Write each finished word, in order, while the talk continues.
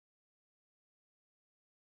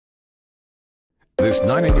This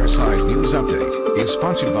 9 on Your Side news update is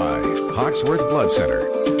sponsored by Hawksworth Blood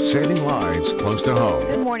Center, saving lives close to home.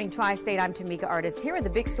 Good morning, Tri-State. I'm Tamika Artist. Here are the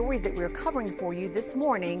big stories that we're covering for you this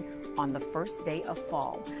morning on the first day of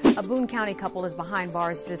fall. A Boone County couple is behind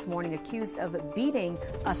bars this morning accused of beating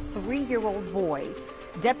a 3-year-old boy.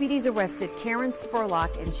 Deputies arrested Karen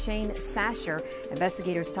Spurlock and Shane Sasher.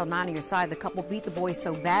 Investigators tell 9 on Your Side the couple beat the boy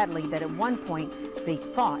so badly that at one point they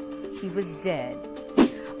thought he was dead.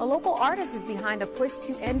 A local artist is behind a push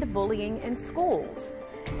to end bullying in schools.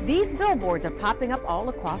 These billboards are popping up all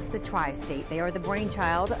across the Tri-State. They are the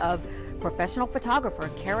brainchild of professional photographer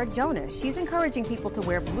Kara Jonas. She's encouraging people to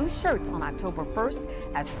wear blue shirts on October 1st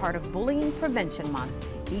as part of Bullying Prevention Month.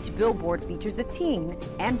 Each billboard features a teen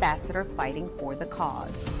ambassador fighting for the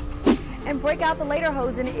cause. And break out the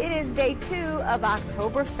lederhosen. It is day 2 of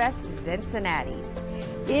Oktoberfest Cincinnati.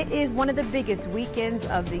 It is one of the biggest weekends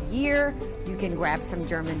of the year. You can grab some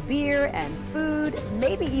German beer and food,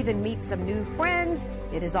 maybe even meet some new friends.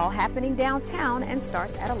 It is all happening downtown and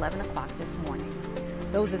starts at 11 o'clock this morning.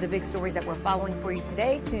 Those are the big stories that we're following for you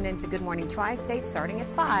today. Tune in to Good Morning Tri-State starting at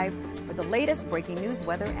 5 for the latest breaking news,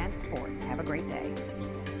 weather, and sports. Have a great day.